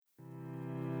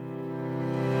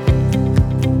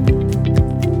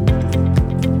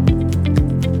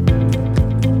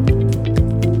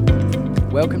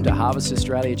Harvest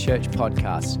Australia Church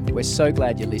podcast. We're so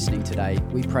glad you're listening today.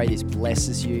 We pray this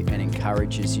blesses you and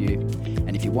encourages you.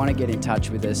 And if you want to get in touch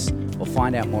with us or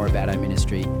find out more about our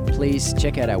ministry, please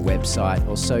check out our website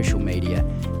or social media.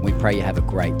 We pray you have a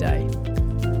great day.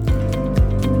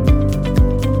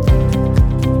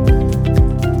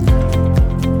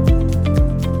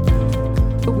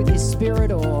 With His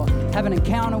Spirit, or have an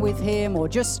encounter with Him, or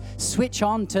just switch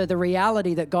on to the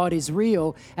reality that God is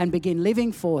real and begin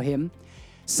living for Him,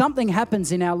 something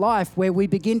happens in our life where we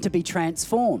begin to be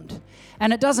transformed.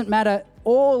 And it doesn't matter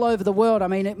all over the world. I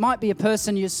mean, it might be a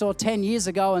person you saw 10 years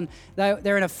ago and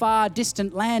they're in a far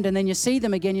distant land, and then you see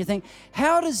them again, you think,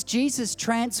 how does Jesus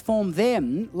transform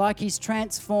them like He's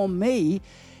transformed me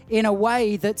in a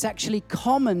way that's actually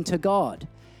common to God?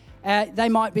 They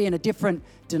might be in a different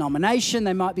denomination,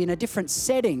 they might be in a different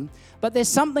setting, but there's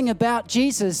something about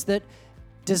Jesus that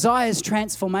desires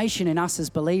transformation in us as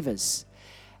believers.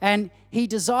 And He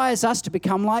desires us to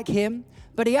become like Him,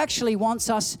 but He actually wants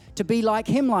us to be like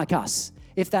Him, like us,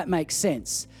 if that makes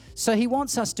sense. So He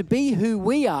wants us to be who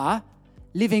we are,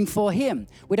 living for Him.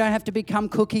 We don't have to become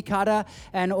cookie cutter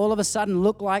and all of a sudden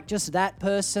look like just that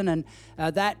person and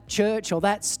that church or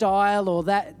that style or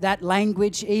that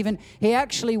language even. He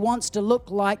actually wants to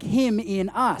look like Him in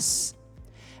us.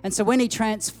 And so when He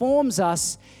transforms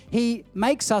us, He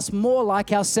makes us more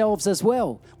like ourselves as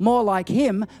well. More like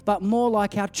Him, but more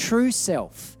like our true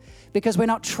self. Because we're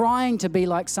not trying to be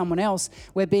like someone else.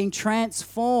 We're being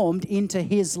transformed into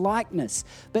His likeness.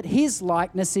 But His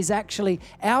likeness is actually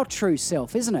our true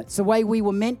self, isn't it? It's the way we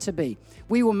were meant to be.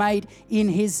 We were made in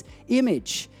His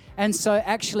image. And so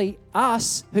actually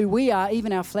us, who we are,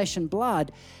 even our flesh and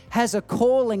blood, has a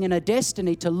calling and a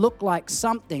destiny to look like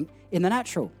something in the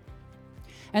natural.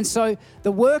 And so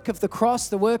the work of the cross,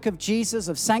 the work of Jesus,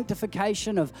 of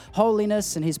sanctification, of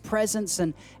holiness and His presence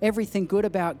and everything good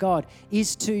about God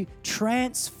is to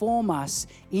transform us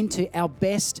into our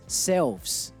best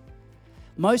selves.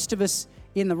 Most of us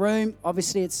in the room,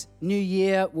 obviously it's New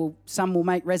Year, some will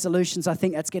make resolutions. I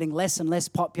think that's getting less and less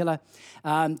popular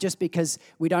just because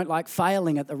we don't like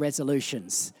failing at the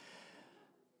resolutions.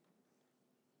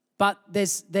 But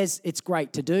it's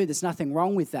great to do. There's nothing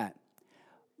wrong with that.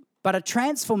 But a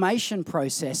transformation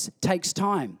process takes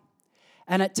time,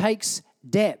 and it takes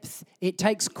depth. It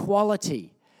takes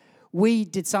quality. We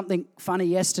did something funny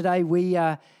yesterday. We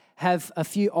have a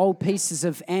few old pieces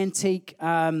of antique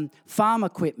farm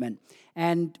equipment,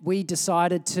 and we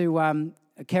decided to,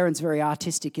 Karen's very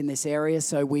artistic in this area,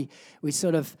 so we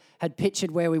sort of had pictured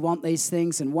where we want these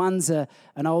things, and one's an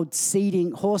old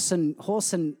seeding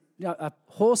a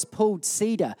horse-pulled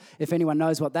seeder, if anyone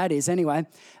knows what that is anyway.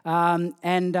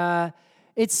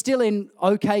 It's still in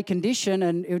okay condition,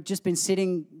 and it had just been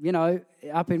sitting,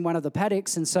 up in one of the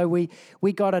paddocks. And so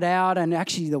we got it out, and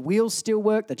actually the wheels still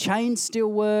work, the chains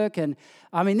still work. And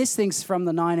I mean, this thing's from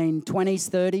the 1920s,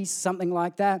 30s, something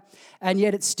like that. And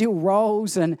yet it still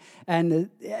rolls and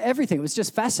everything. It was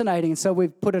just fascinating. And so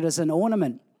we've put it as an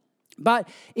ornament. But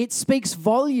it speaks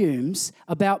volumes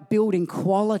about building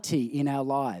quality in our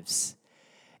lives.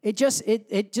 It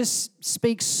just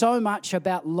speaks so much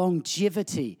about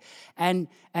longevity and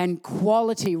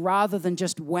quality rather than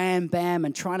just wham bam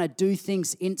and trying to do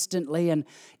things instantly and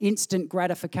instant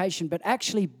gratification, but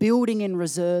actually building in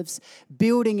reserves,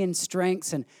 building in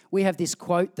strengths. And we have this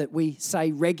quote that we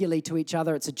say regularly to each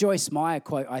other. It's a Joyce Meyer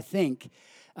quote, I think,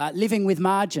 living with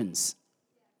margins.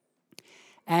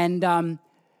 And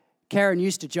Karen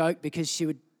used to joke because she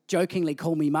would jokingly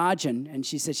call me Margin, and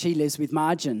she said she lives with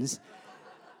margins.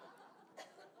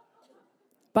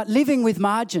 But living with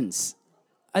margins,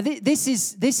 this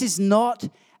is not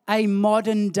a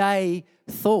modern day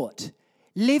thought.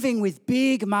 Living with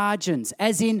big margins,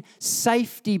 as in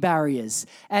safety barriers,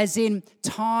 as in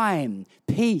time,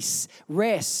 peace,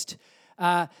 rest,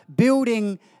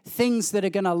 building things that are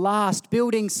going to last,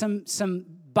 building some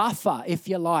buffer, if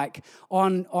you like,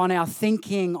 on our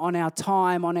thinking, on our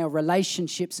time, on our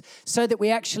relationships, so that we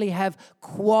actually have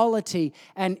quality.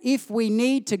 And if we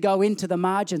need to go into the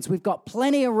margins, we've got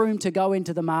plenty of room to go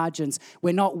into the margins.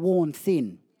 We're not worn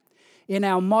thin. In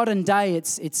our modern day,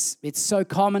 it's so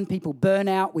common. People burn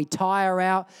out, we tire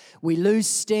out, we lose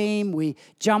steam, we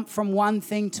jump from one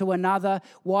thing to another.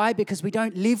 Why? Because we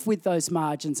don't live with those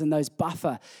margins and those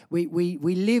buffer. We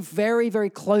live very, very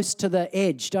close to the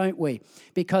edge, don't we?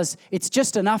 Because it's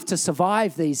just enough to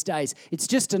survive these days. It's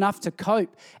just enough to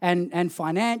cope and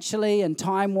financially and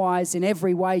time-wise in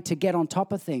every way to get on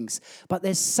top of things. But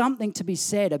there's something to be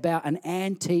said about an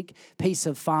antique piece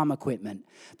of farm equipment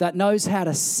that knows how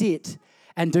to sit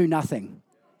and do nothing.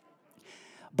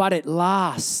 But it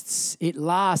lasts. And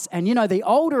the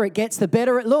older it gets, the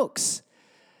better it looks.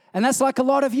 And that's like a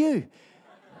lot of you.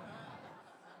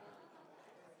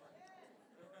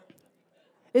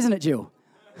 Isn't it, Jill?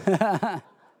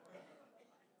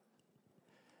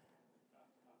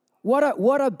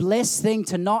 What a blessed thing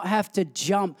to not have to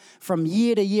jump from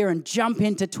year to year and jump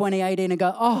into 2018 and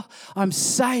go, oh, I'm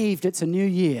saved, it's a new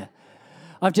year.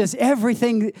 I've just,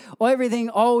 everything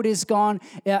old is gone.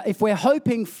 If we're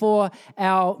hoping for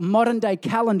our modern day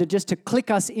calendar just to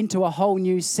click us into a whole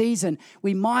new season,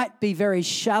 we might be very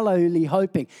shallowly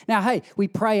hoping. Now, hey, we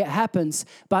pray it happens,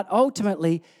 but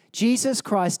ultimately, Jesus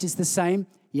Christ is the same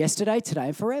yesterday, today,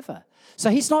 and forever. So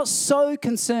he's not so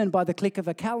concerned by the click of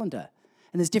a calendar.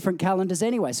 And there's different calendars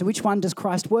anyway. So which one does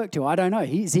Christ work to? I don't know.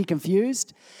 Is he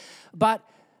confused? But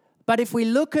if we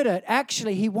look at it,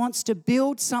 actually, he wants to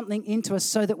build something into us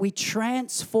so that we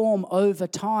transform over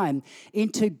time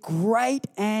into great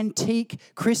antique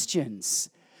Christians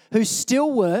who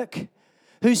still work,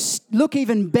 who look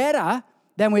even better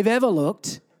than we've ever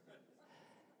looked.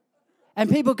 And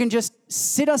people can just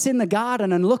sit us in the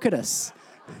garden and look at us.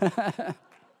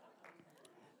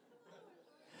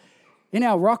 In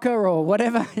our rocker or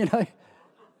whatever, you know.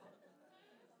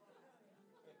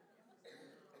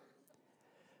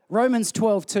 Romans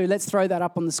 12:2, let's throw that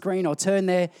up on the screen or turn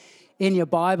there in your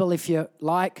Bible if you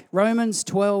like. Romans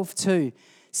 12:2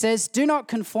 says, do not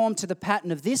conform to the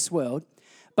pattern of this world,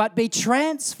 but be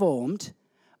transformed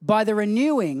by the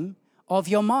renewing of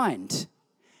your mind.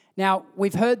 Now,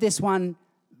 we've heard this one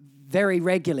very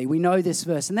regularly. We know this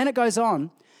verse. And then it goes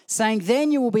on, saying,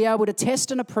 then you will be able to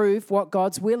test and approve what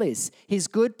God's will is, his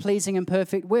good, pleasing, and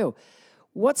perfect will.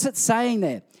 What's it saying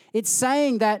there? It's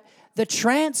saying that the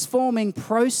transforming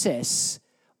process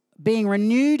being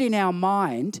renewed in our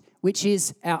mind, which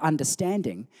is our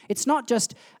understanding, it's not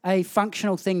just a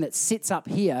functional thing that sits up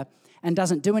here and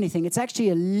doesn't do anything. It's actually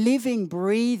a living,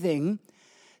 breathing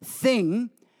thing.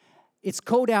 It's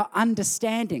called our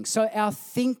understanding. So our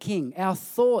thinking, our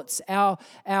thoughts, our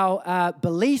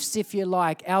beliefs, if you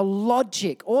like, our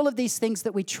logic, all of these things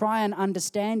that we try and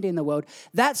understand in the world,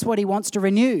 that's what he wants to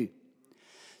renew.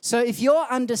 So if your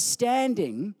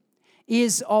understanding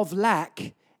is of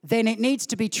lack, then it needs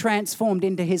to be transformed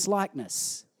into his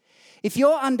likeness. If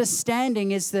your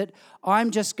understanding is that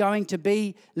I'm just going to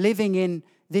be living in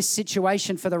this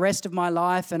situation for the rest of my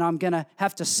life and I'm going to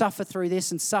have to suffer through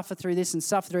this and suffer through this and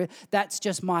suffer through it, that's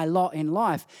just my lot in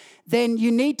life, then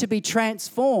you need to be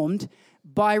transformed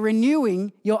by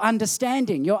renewing your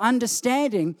understanding. Your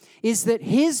understanding is that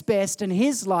his best and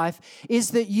his life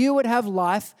is that you would have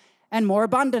life and more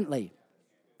abundantly.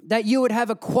 That you would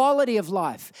have a quality of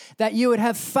life, that you would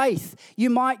have faith. You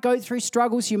might go through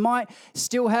struggles. You might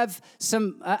still have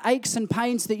some aches and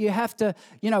pains that you have to,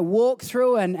 walk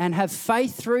through and have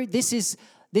faith through. This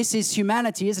is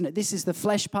humanity, isn't it? This is the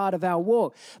flesh part of our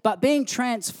walk. But being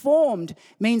transformed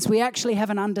means we actually have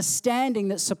an understanding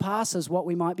that surpasses what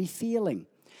we might be feeling.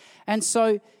 And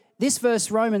so this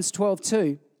verse, Romans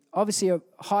 12:2, obviously a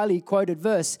highly quoted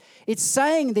verse, it's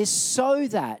saying this so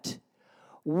that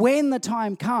when the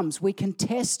time comes, we can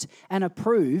test and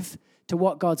approve to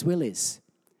what God's will is.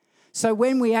 So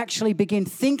when we actually begin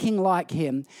thinking like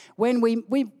him, when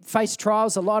we face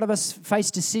trials, a lot of us face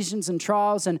decisions and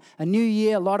trials, and a new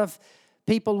year, a lot of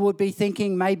people would be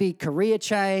thinking maybe career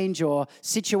change or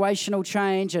situational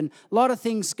change and a lot of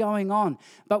things going on.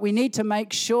 But we need to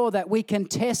make sure that we can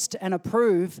test and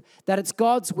approve that it's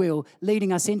God's will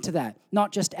leading us into that,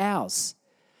 not just ours.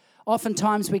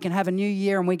 Oftentimes we can have a new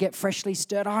year and we get freshly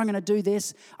stirred. Oh, I'm going to do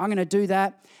this. I'm going to do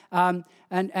that. And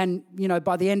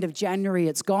by the end of January,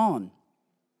 it's gone.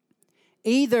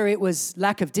 Either it was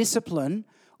lack of discipline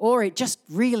or it just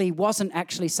really wasn't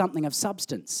actually something of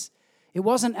substance. It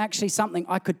wasn't actually something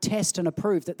I could test and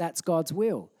approve that that's God's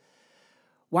will.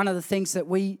 One of the things that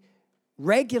we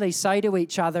regularly say to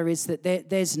each other is that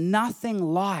there's nothing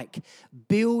like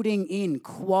building in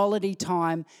quality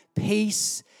time,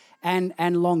 peace, and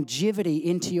longevity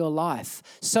into your life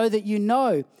so that you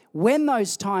know when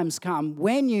those times come,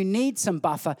 when you need some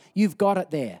buffer, you've got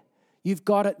it there. You've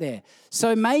got it there.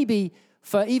 So maybe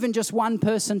for even just one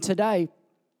person today,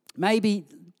 maybe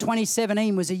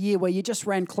 2017 was a year where you just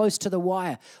ran close to the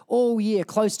wire, all year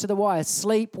close to the wire,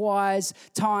 sleep-wise,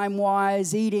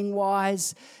 time-wise,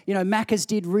 eating-wise. Macca's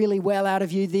did really well out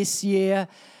of you this year.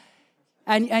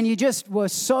 And you just were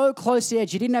so close to the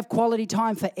edge. You didn't have quality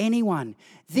time for anyone.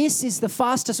 This is the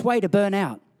fastest way to burn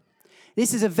out.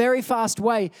 This is a very fast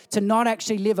way to not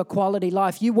actually live a quality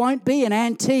life. You won't be an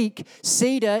antique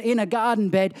cedar in a garden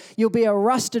bed. You'll be a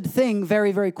rusted thing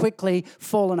very, very quickly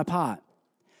falling apart.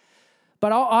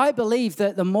 But I believe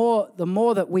that the more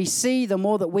that we see, the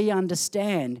more that we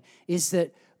understand is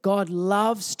that God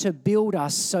loves to build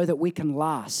us so that we can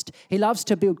last. He loves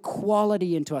to build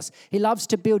quality into us. He loves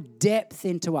to build depth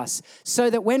into us so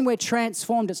that when we're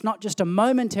transformed, it's not just a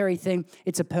momentary thing,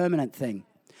 it's a permanent thing.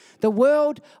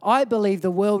 I believe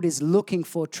the world is looking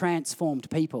for transformed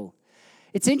people.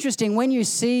 It's interesting when you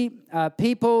see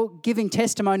people giving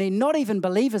testimony, not even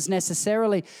believers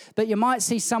necessarily, but you might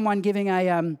see someone giving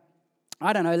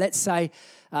let's say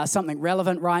something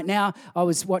relevant right now. I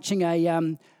was watching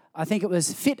I think it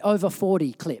was Fit Over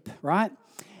 40 clip, right?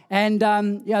 And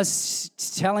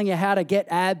telling you how to get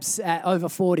abs at over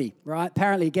 40, right?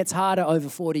 Apparently it gets harder over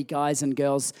 40, guys and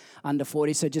girls under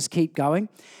 40, so just keep going.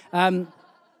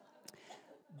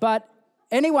 But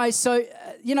anyway, so,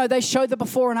 they showed the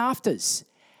before and afters.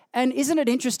 And isn't it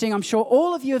interesting? I'm sure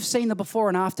all of you have seen the before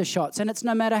and after shots, and it's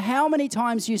no matter how many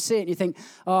times you see it, you think,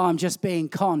 oh, I'm just being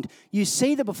conned. You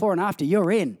see the before and after,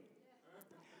 you're in.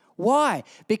 Why?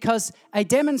 Because a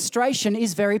demonstration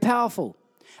is very powerful.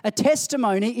 A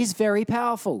testimony is very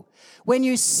powerful. When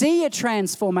you see a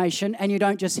transformation and you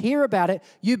don't just hear about it,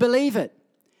 you believe it.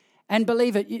 And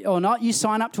believe it or not, you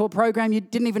sign up to a program, you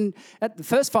didn't even, at the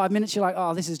first 5 minutes, you're like,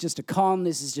 oh, this is just a con,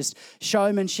 this is just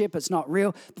showmanship, it's not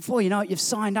real. Before you know it, you've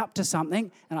signed up to something.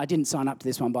 And I didn't sign up to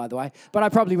this one, by the way, but I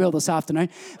probably will this afternoon.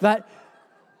 But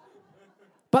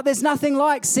there's nothing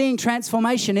like seeing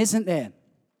transformation, isn't there?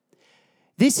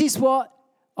 This is what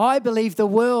I believe the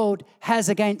world has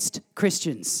against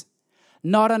Christians.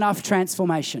 Not enough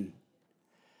transformation.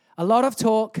 A lot of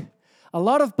talk, a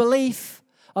lot of belief,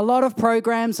 a lot of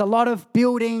programs, a lot of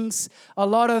buildings, a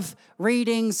lot of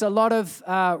readings, a lot of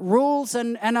rules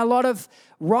and a lot of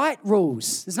right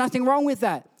rules. There's nothing wrong with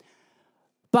that.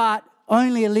 But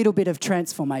only a little bit of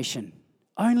transformation.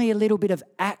 Only a little bit of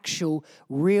actual,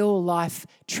 real-life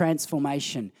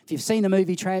transformation. If you've seen the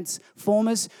movie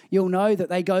Transformers, you'll know that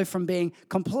they go from being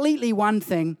completely one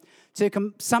thing to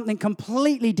something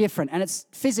completely different. And it's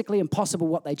physically impossible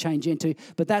what they change into,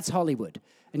 but that's Hollywood.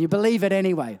 And you believe it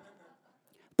anyway.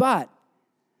 But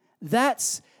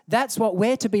that's what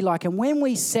we're to be like. And when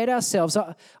we set ourselves,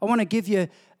 I want to give you,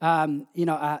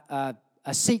 a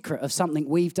secret of something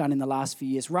we've done in the last few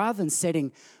years. Rather than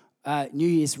setting New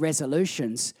Year's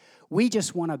resolutions, we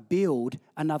just want to build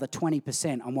another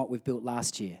 20% on what we've built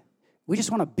last year. We just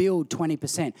want to build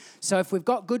 20%. So if we've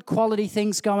got good quality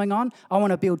things going on, I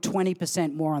want to build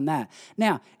 20% more on that.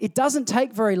 Now, it doesn't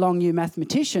take very long, you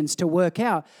mathematicians, to work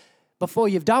out before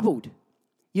you've doubled.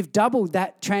 You've doubled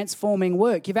that transforming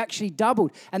work. You've actually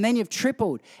doubled, and then you've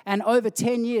tripled. And over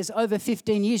 10 years, over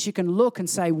 15 years, you can look and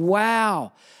say,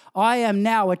 wow, I am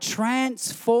now a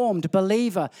transformed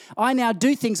believer. I now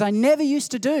do things I never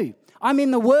used to do. I'm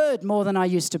in the Word more than I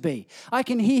used to be. I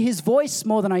can hear His voice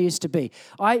more than I used to be.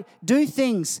 I do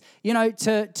things,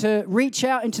 to reach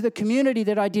out into the community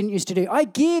that I didn't used to do. I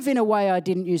give in a way I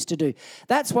didn't used to do.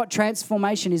 That's what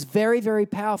transformation is, very, very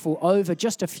powerful over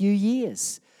just a few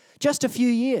years. Just a few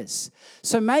years.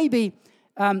 So maybe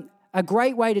a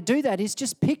great way to do that is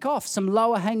just pick off some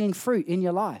lower hanging fruit in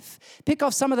your life. Pick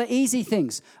off some of the easy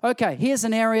things. Okay, here's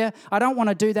an area, I don't want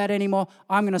to do that anymore.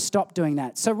 I'm going to stop doing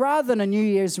that. So rather than a New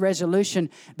Year's resolution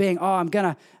being, I'm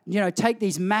going to, take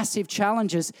these massive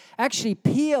challenges, actually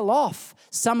peel off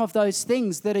some of those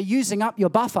things that are using up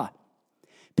your buffer.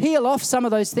 Peel off some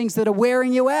of those things that are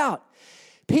wearing you out.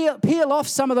 Peel off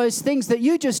some of those things that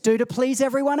you just do to please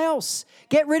everyone else.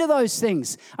 Get rid of those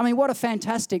things. I mean, what a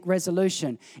fantastic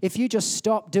resolution if you just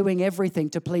stop doing everything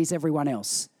to please everyone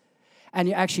else and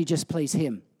you actually just please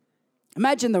Him.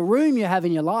 Imagine the room you have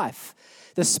in your life,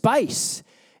 the space.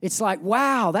 It's like,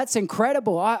 wow, that's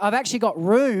incredible. I've actually got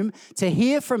room to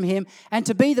hear from Him and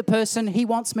to be the person He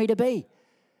wants me to be.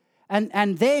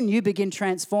 And then you begin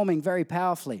transforming very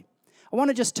powerfully. I want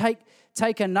to just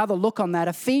take another look on that.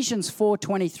 Ephesians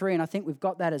 4:23, and I think we've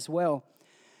got that as well.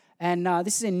 And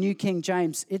this is in New King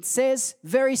James. It says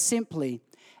very simply,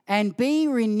 and be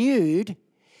renewed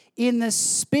in the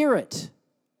spirit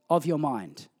of your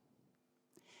mind.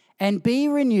 And be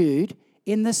renewed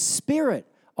in the spirit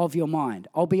of your mind.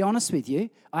 I'll be honest with you,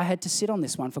 I had to sit on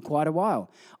this one for quite a while.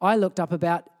 I looked up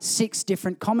about 6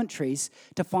 different commentaries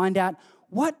to find out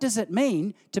what does it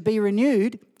mean to be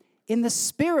renewed in the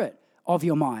spirit of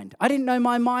your mind. I didn't know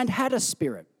my mind had a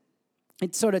spirit.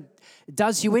 It sort of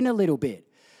does you in a little bit.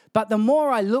 But the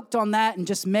more I looked on that and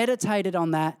just meditated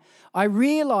on that, I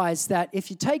realized that if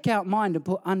you take out mind and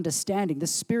put understanding, the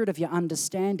spirit of your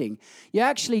understanding, you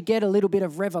actually get a little bit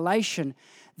of revelation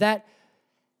that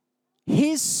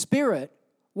His Spirit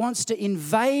wants to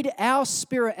invade our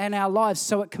spirit and our lives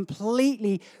so it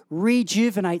completely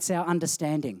rejuvenates our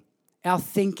understanding, our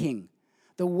thinking,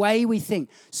 the way we think,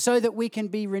 so that we can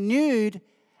be renewed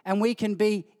and we can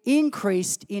be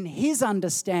increased in his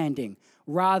understanding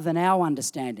rather than our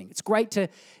understanding. It's great to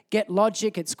get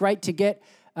logic. It's great to get,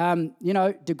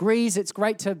 degrees. It's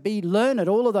great to be learned,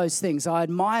 all of those things. I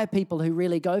admire people who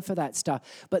really go for that stuff.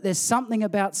 But there's something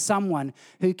about someone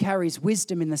who carries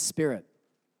wisdom in the Spirit,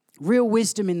 real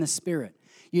wisdom in the Spirit.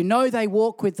 You know they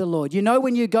walk with the Lord. You know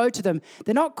when you go to them,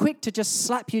 they're not quick to just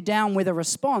slap you down with a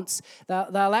response.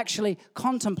 They'll actually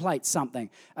contemplate something.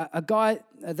 A guy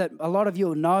that a lot of you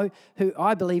will know who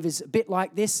I believe is a bit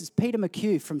like this is Peter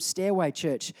McHugh from Stairway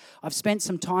Church. I've spent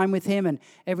some time with him, and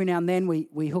every now and then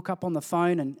we hook up on the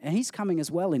phone, and he's coming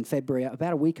as well in February,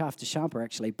 about a week after Shampa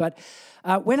actually. But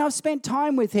when I've spent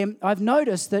time with him, I've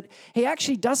noticed that he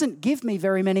actually doesn't give me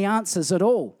very many answers at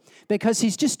all, because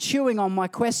he's just chewing on my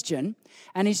question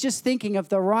and he's just thinking of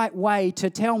the right way to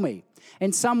tell me.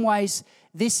 In some ways,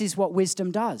 this is what wisdom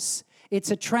does.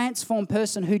 It's a transformed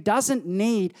person who doesn't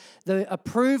need the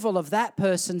approval of that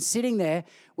person sitting there.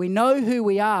 We know who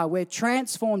we are. We're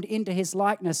transformed into his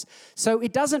likeness. So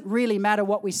it doesn't really matter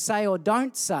what we say or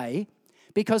don't say,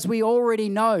 because we already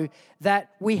know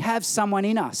that we have someone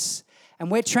in us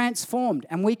and we're transformed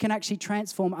and we can actually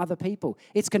transform other people.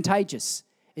 It's contagious.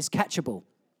 It's catchable.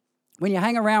 When you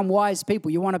hang around wise people,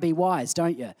 you want to be wise,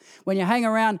 don't you? When you hang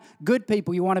around good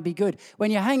people, you want to be good. When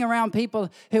you hang around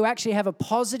people who actually have a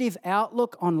positive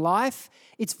outlook on life,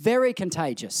 it's very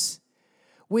contagious.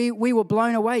 We were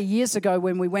blown away years ago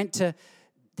when we went to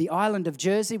the island of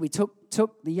Jersey. We took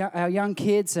our young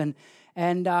kids and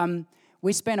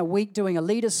we spent a week doing a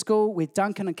leader school with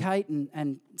Duncan and Kate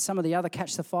and some of the other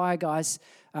Catch the Fire guys.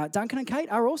 Duncan and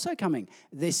Kate are also coming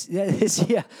this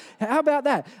year. How about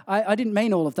that? I didn't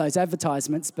mean all of those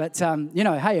advertisements, but,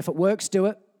 hey, if it works, do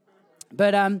it.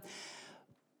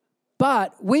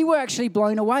 But we were actually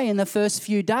blown away in the first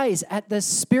few days at the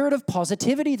spirit of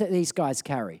positivity that these guys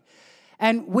carry.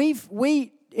 And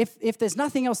if there's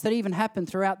nothing else that even happened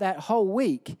throughout that whole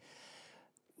week,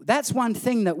 that's one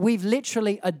thing that we've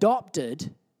literally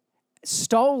adopted,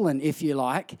 stolen, if you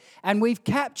like, and we've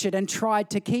captured and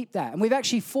tried to keep that. And we've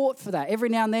actually fought for that. Every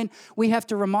now and then we have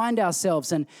to remind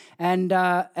ourselves and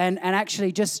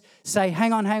actually just say,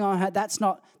 hang on, that's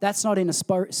not in a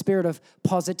spirit of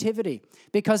positivity.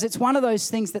 Because it's one of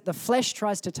those things that the flesh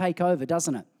tries to take over,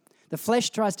 doesn't it? The flesh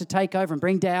tries to take over and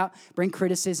bring doubt, bring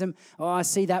criticism. Oh, I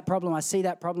see that problem, I see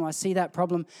that problem, I see that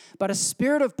problem. But a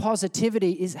spirit of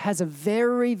positivity has a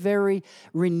very, very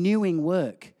renewing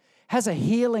work, has a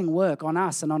healing work on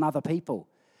us and on other people.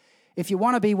 If you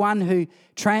want to be one who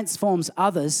transforms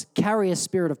others, carry a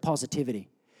spirit of positivity.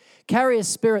 Carry a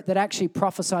spirit that actually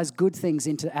prophesies good things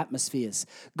into atmospheres,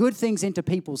 good things into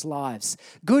people's lives,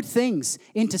 good things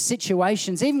into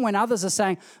situations, even when others are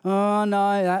saying, oh,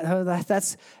 no,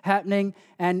 that's happening.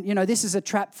 And, this is a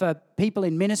trap for people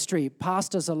in ministry,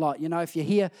 pastors a lot. If you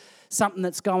hear something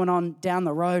that's going on down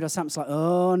the road or something's like,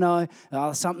 oh, no,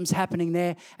 something's happening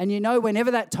there. And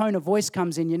whenever that tone of voice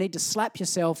comes in, you need to slap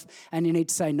yourself and you need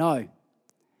to say, no,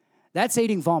 that's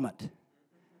eating vomit.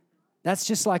 That's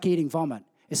just like eating vomit.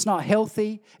 It's not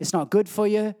healthy. It's not good for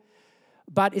you.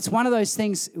 But it's one of those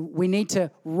things we need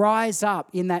to rise up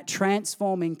in that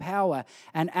transforming power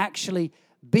and actually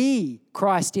be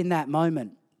Christ in that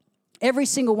moment. Every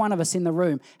single one of us in the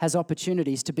room has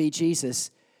opportunities to be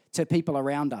Jesus to people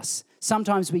around us.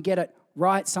 Sometimes we get it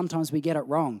right, sometimes we get it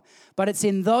wrong. But it's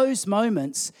in those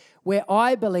moments where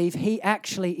I believe he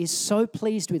actually is so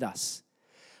pleased with us.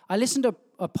 I listened to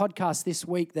a podcast this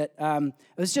week that it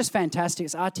was just fantastic.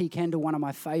 It's R.T. Kendall, one of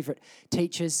my favorite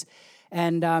teachers,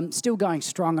 and still going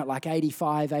strong at like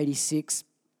 85, 86.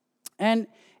 And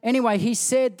anyway, he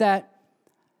said that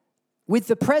with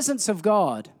the presence of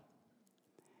God,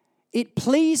 it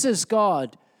pleases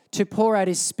God to pour out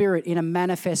his Spirit in a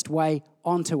manifest way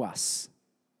onto us.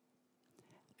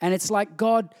 And it's like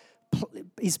God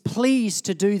is pleased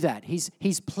to do that.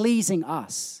 He's pleasing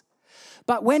us.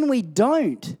 But when we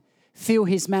don't feel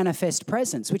his manifest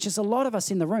presence, which is a lot of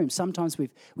us in the room, sometimes we've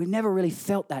never really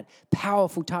felt that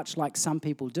powerful touch like some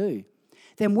people do,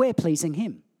 then we're pleasing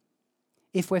him.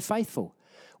 If we're faithful,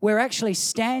 we're actually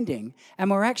standing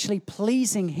and we're actually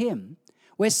pleasing him.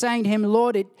 We're saying to him,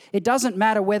 Lord, it doesn't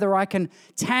matter whether I can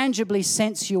tangibly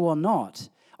sense you or not,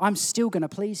 I'm still going to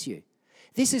please you.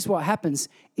 This is what happens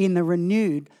in the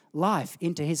renewed life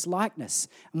into his likeness.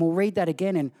 And we'll read that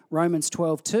again in Romans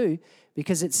 12:2,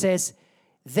 because it says,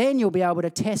 then you'll be able to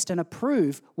test and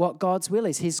approve what God's will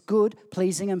is, his good,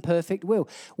 pleasing, and perfect will.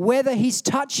 Whether he's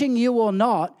touching you or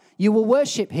not, you will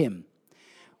worship him.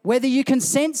 Whether you can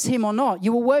sense him or not,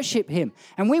 you will worship him.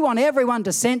 And we want everyone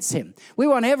to sense him. We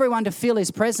want everyone to feel his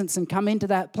presence and come into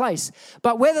that place.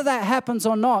 But whether that happens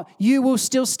or not, you will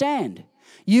still stand.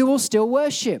 You will still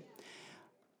worship.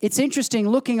 It's interesting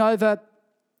looking over.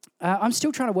 I'm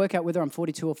still trying to work out whether I'm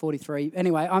 42 or 43.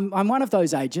 Anyway, I'm one of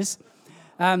those ages.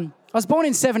 I was born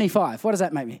in 75. What does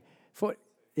that make me?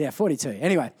 42.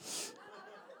 Anyway,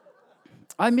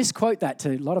 I misquote that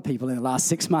to a lot of people in the last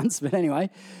 6 months, but anyway.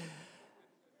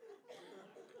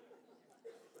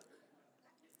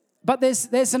 But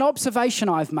there's an observation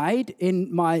I've made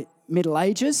in my middle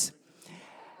ages,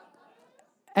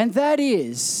 and that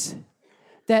is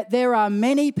that there are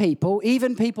many people,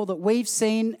 even people that we've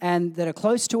seen and that are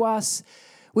close to us,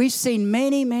 we've seen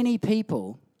many, many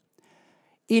people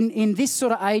in this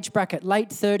sort of age bracket, late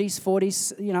 30s,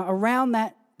 40s, around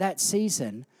that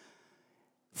season,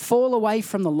 fall away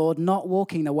from the Lord, not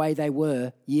walking the way they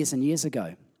were years and years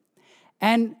ago.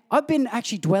 And I've been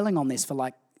actually dwelling on this for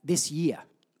like this year.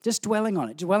 Just dwelling on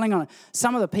it.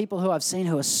 Some of the people who I've seen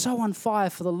who are so on fire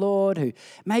for the Lord, who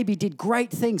maybe did great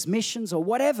things, missions or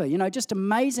whatever, just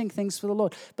amazing things for the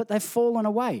Lord, but they've fallen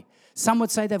away. Some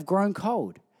would say they've grown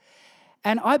cold.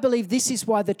 And I believe this is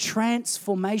why the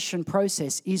transformation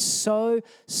process is so,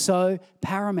 so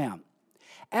paramount.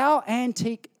 Our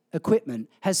antique equipment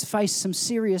has faced some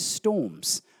serious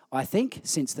storms, I think,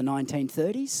 since the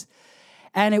 1930s.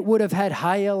 And it would have had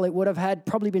hail, it would have had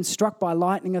probably been struck by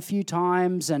lightning a few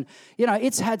times. And,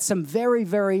 it's had some very,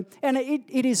 very, and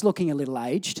it is looking a little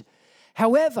aged.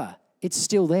 However, it's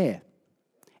still there.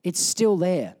 It's still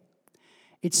there.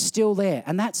 It's still there.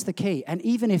 And that's the key. And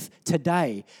even if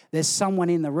today there's someone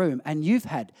in the room and you've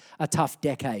had a tough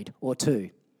decade or two,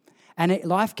 and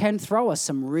life can throw us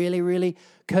some really, really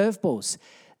curveballs,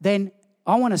 then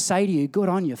I want to say to you, good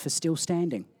on you for still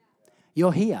standing.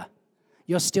 You're here.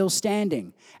 You're still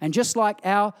standing. And just like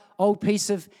our old piece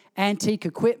of antique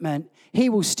equipment, he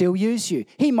will still use you.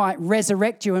 He might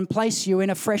resurrect you and place you in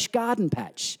a fresh garden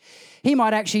patch. He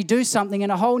might actually do something in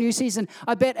a whole new season.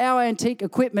 I bet our antique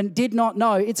equipment did not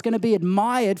know it's going to be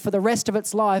admired for the rest of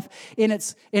its life in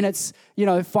its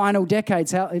final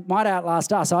decades. It might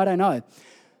outlast us, I don't know.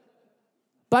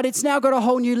 But it's now got a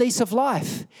whole new lease of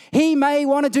life. He may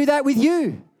want to do that with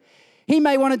you. He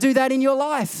may want to do that in your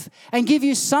life and give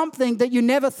you something that you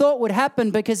never thought would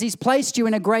happen because he's placed you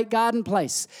in a great garden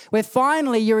place where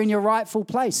finally you're in your rightful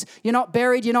place. You're not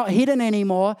buried, you're not hidden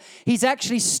anymore. He's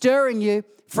actually stirring you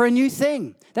for a new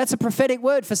thing. That's a prophetic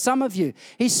word for some of you.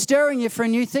 He's stirring you for a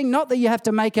new thing. Not that you have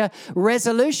to make a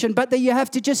resolution, but that you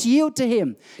have to just yield to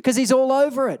him because he's all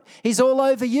over it. He's all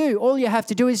over you. All you have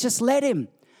to do is just let him.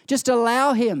 Just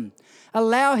allow him.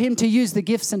 Allow him to use the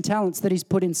gifts and talents that he's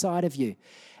put inside of you.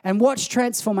 And watch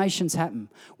transformations happen.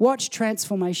 Watch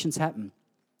transformations happen.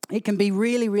 It can be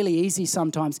really, really easy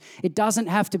sometimes. It doesn't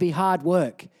have to be hard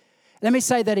work. Let me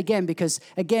say that again because,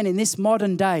 again, in this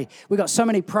modern day, we've got so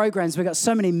many programs, we've got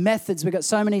so many methods, we've got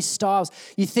so many styles.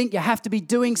 You think you have to be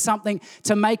doing something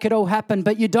to make it all happen,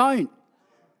 but you don't.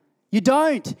 You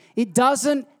don't. It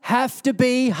doesn't have to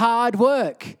be hard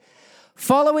work.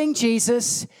 Following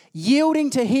Jesus, yielding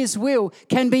to his will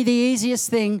can be the easiest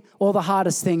thing or the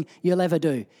hardest thing you'll ever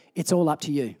do. It's all up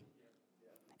to you.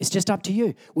 It's just up to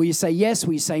you. Will you say yes?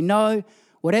 Will you say no?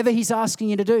 Whatever he's asking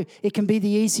you to do, it can be the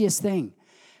easiest thing.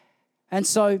 And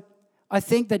so I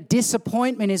think that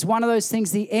disappointment is one of those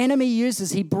things the enemy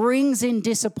uses. He brings in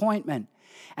disappointment.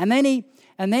 And then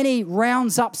he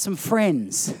rounds up some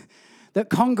friends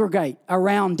that congregate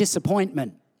around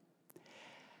disappointment.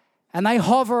 And they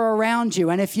hover around you.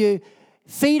 And if you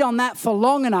feed on that for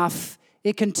long enough,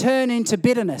 it can turn into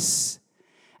bitterness.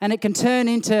 And it can turn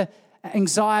into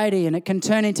anxiety. And it can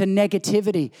turn into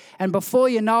negativity. And before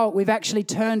you know it, we've actually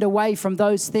turned away from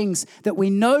those things that we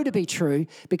know to be true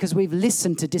because we've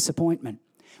listened to disappointment.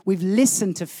 We've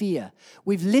listened to fear.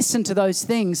 We've listened to those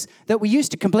things that we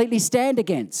used to completely stand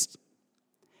against.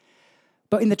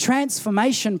 But in the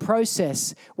transformation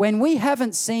process, when we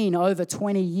haven't seen over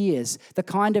 20 years the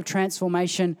kind of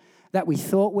transformation that we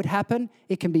thought would happen,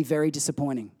 it can be very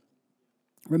disappointing.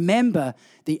 Remember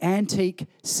the antique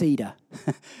cedar.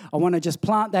 I want to just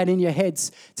plant that in your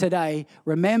heads today.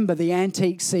 Remember the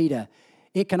antique cedar.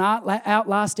 It can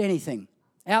outlast anything.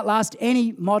 Outlast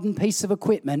any modern piece of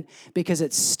equipment because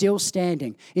it's still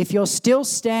standing. If you're still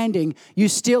standing, you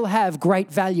still have great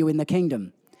value in the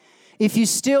kingdom. If you're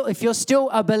still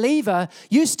a believer,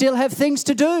 you still have things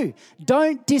to do.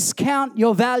 Don't discount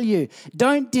your value.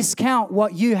 Don't discount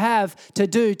what you have to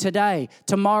do today,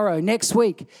 tomorrow, next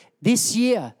week, this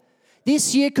year.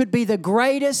 This year could be the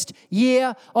greatest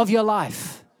year of your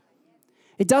life.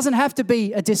 It doesn't have to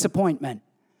be a disappointment.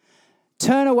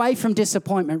 Turn away from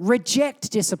disappointment. Reject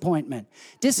disappointment.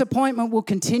 Disappointment will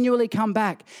continually come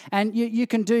back. And you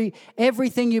can do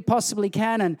everything you possibly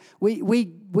can. And we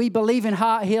we believe in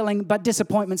heart healing, but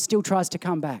disappointment still tries to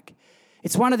come back.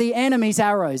 It's one of the enemy's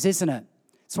arrows, isn't it?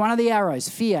 It's one of the arrows: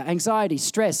 fear, anxiety,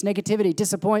 stress, negativity,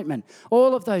 disappointment,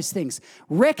 all of those things.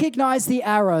 Recognize the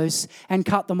arrows and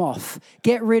cut them off.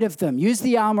 Get rid of them. Use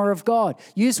the armor of God.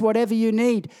 Use whatever you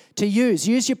need to use.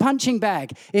 Use your punching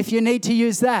bag if you need to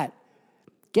use that.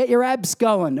 Get your abs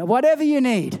going, whatever you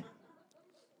need.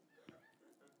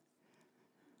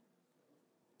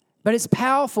 But it's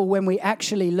powerful when we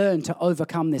actually learn to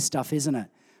overcome this stuff, isn't it?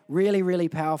 Really, really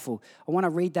powerful. I want to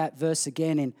read that verse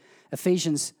again in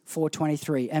Ephesians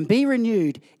 4:23. And be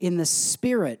renewed in the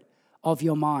spirit of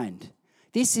your mind.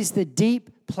 This is the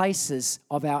deep places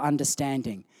of our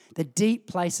understanding. The deep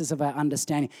places of our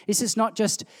understanding. This is not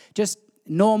just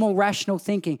normal, rational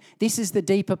thinking. This is the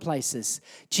deeper places.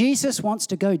 Jesus wants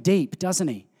to go deep, doesn't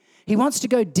he? He wants to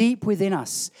go deep within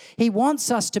us. He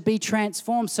wants us to be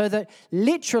transformed so that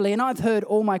literally, and I've heard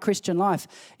all my Christian life,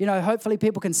 hopefully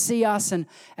people can see us and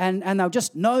they'll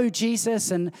just know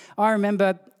Jesus. And I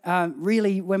remember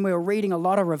really when we were reading a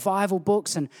lot of revival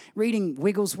books and reading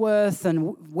Wigglesworth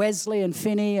and Wesley and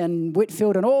Finney and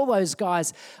Whitfield and all those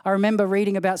guys, I remember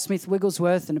reading about Smith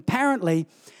Wigglesworth, and apparently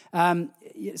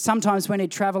sometimes when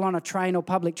he'd travel on a train or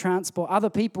public transport, other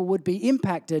people would be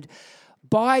impacted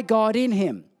by God in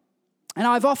him. And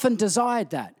I've often desired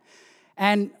that.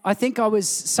 And I think I was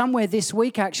somewhere this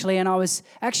week actually, and I was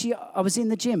in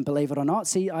the gym, believe it or not.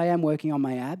 See, I am working on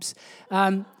my abs.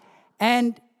 And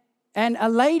a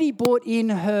lady brought in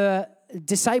her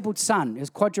disabled son, who was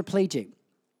quadriplegic.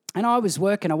 And I was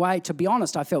working away. To be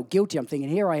honest, I felt guilty. I'm thinking,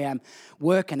 here I am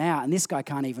working out, and this guy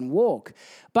can't even walk.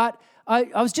 But I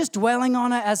was just dwelling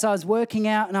on it as I was working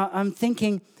out, and I'm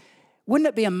thinking, wouldn't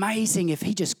it be amazing if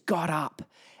he just got up?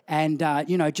 And,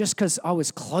 just because I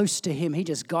was close to him, he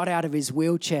just got out of his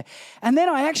wheelchair. And then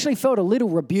I actually felt a little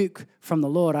rebuke from the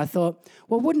Lord. I thought,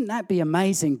 well, wouldn't that be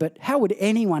amazing? But how would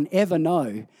anyone ever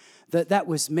know that that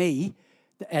was me,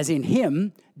 as in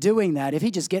him, doing that if he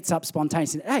just gets up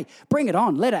spontaneously? Hey, bring it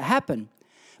on, let it happen.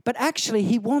 But actually,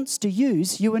 he wants to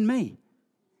use you and me.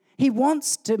 He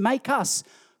wants to make us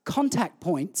contact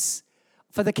points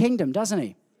for the kingdom, doesn't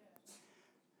he?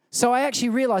 So I actually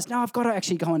realized, now I've got to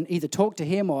actually go and either talk to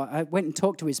him, or I went and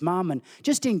talked to his mum and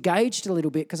just engaged a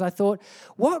little bit, because I thought,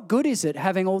 what good is it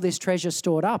having all this treasure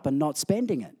stored up and not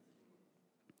spending it?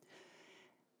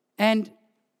 And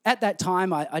at that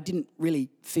time, I didn't really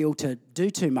feel to do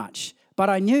too much. But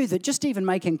I knew that just even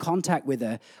making contact with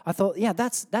her, I thought, yeah,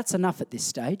 that's enough at this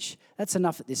stage. That's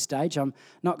enough at this stage. I'm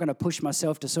not going to push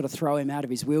myself to sort of throw him out of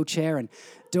his wheelchair and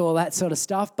do all that sort of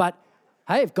stuff. But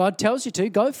hey, if God tells you to,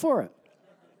 go for it.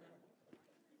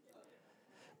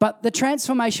 But the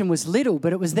transformation was little,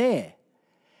 but it was there.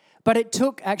 But it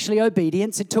took actually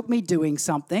obedience. It took me doing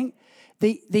something.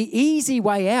 The easy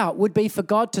way out would be for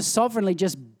God to sovereignly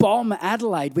just bomb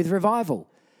Adelaide with revival.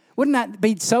 Wouldn't that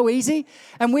be so easy?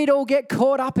 And we'd all get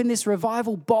caught up in this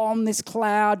revival bomb, this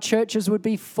cloud. Churches would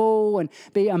be full and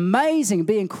be amazing,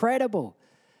 be incredible.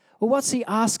 Well, what's he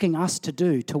asking us to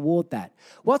do toward that?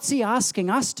 What's he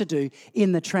asking us to do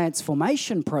in the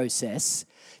transformation process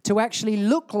to actually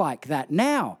look like that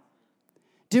now?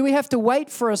 Do we have to wait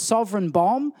for a sovereign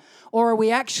bomb, or are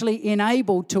we actually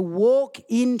enabled to walk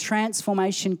in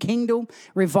transformation, kingdom,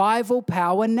 revival,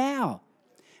 power now?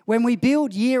 When we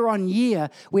build year on year,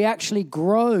 we actually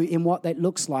grow in what that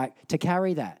looks like to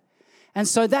carry that. And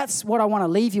so that's what I want to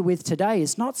leave you with today,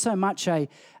 is not so much a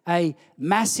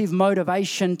massive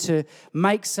motivation to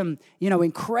make some,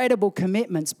 incredible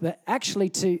commitments, but actually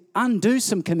to undo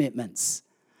some commitments.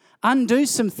 Undo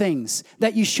some things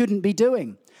that you shouldn't be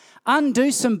doing.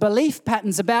 Undo some belief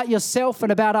patterns about yourself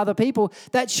and about other people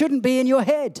that shouldn't be in your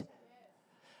head.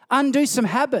 Undo some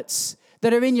habits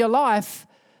that are in your life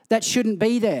that shouldn't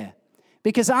be there.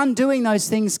 Because undoing those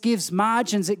things gives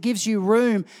margins, it gives you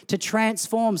room to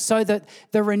transform, so that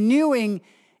the renewing,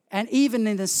 and even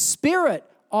in the spirit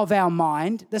of our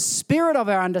mind, the spirit of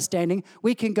our understanding,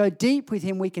 we can go deep with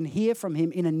him, we can hear from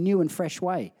him in a new and fresh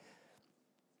way.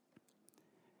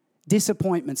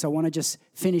 Disappointments, I want to just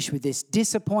finish with this.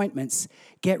 Disappointments,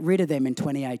 get rid of them in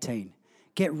 2018.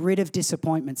 Get rid of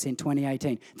disappointments in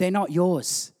 2018. They're not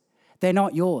yours. They're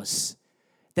not yours.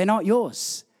 They're not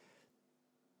yours.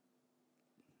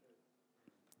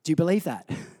 Do you believe that?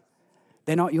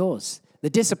 They're not yours.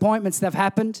 The disappointments that have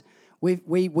happened,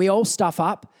 we all stuff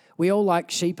up. We all,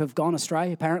 like sheep, have gone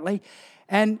astray, apparently.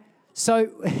 And so,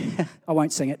 I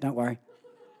won't sing it, don't worry.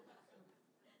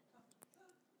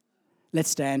 Let's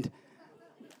stand.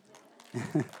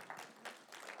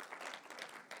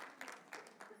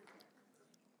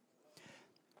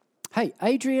 Hey,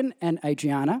 Adrian and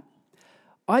Adriana,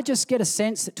 I just get a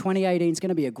sense that 2018 is going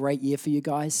to be a great year for you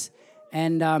guys.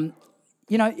 And,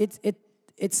 it's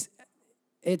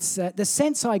the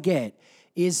sense I get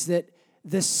is that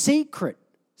the secret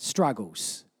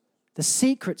struggles,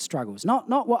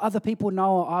 not what other people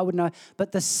know or I would know,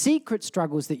 but the secret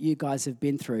struggles that you guys have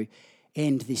been through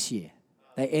end this year.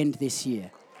 They end this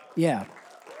year. Yeah.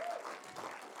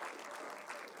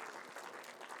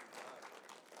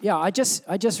 Yeah, I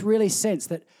just really sense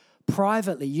that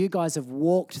privately you guys have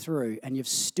walked through and you've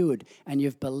stood and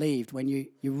you've believed when you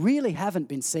really haven't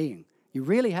been seeing. You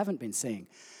really haven't been seeing.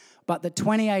 But that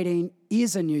 2018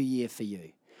 is a new year for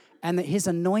you and that his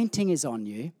anointing is on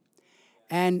you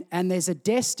and there's a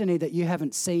destiny that you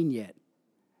haven't seen yet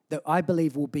that I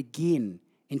believe will begin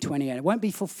in 2018. It won't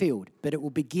be fulfilled, but it will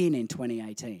begin in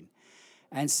 2018.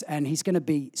 And he's going to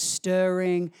be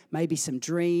stirring maybe some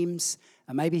dreams.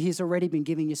 And maybe he's already been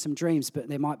giving you some dreams, but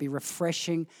there might be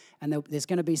refreshing and there's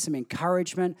going to be some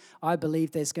encouragement. I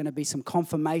believe there's going to be some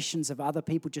confirmations of other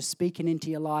people just speaking into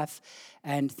your life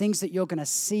and things that you're going to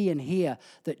see and hear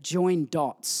that join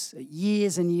dots.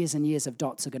 Years and years and years of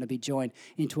dots are going to be joined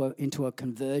into a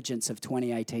convergence of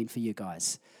 2018 for you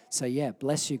guys. So yeah,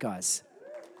 bless you guys.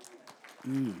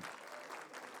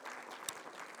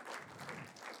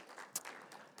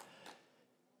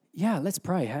 Yeah, let's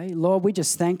pray, hey? Lord, we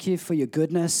just thank you for your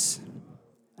goodness.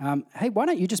 Hey, why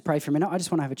don't you just pray for a minute? I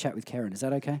just want to have a chat with Karen. Is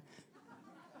that okay?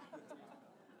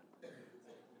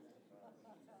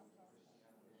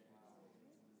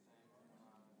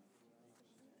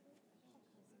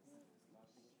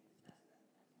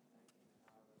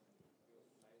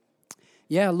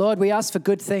 Yeah, Lord, we ask for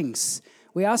good things.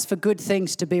 We ask for good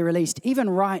things to be released, even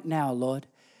right now, Lord.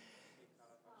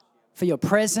 For your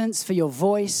presence, for your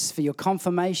voice, for your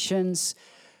confirmations.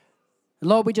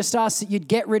 Lord, we just ask that you'd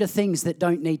get rid of things that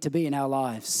don't need to be in our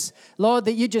lives. Lord,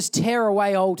 that you just tear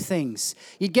away old things.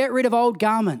 You'd get rid of old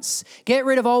garments. Get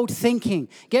rid of old thinking.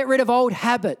 Get rid of old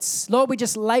habits. Lord, we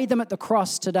just lay them at the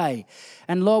cross today.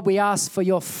 And Lord, we ask for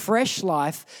your fresh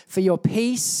life, for your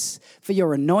peace, for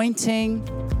your anointing.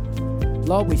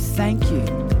 Lord, we thank you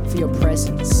for your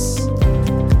presence.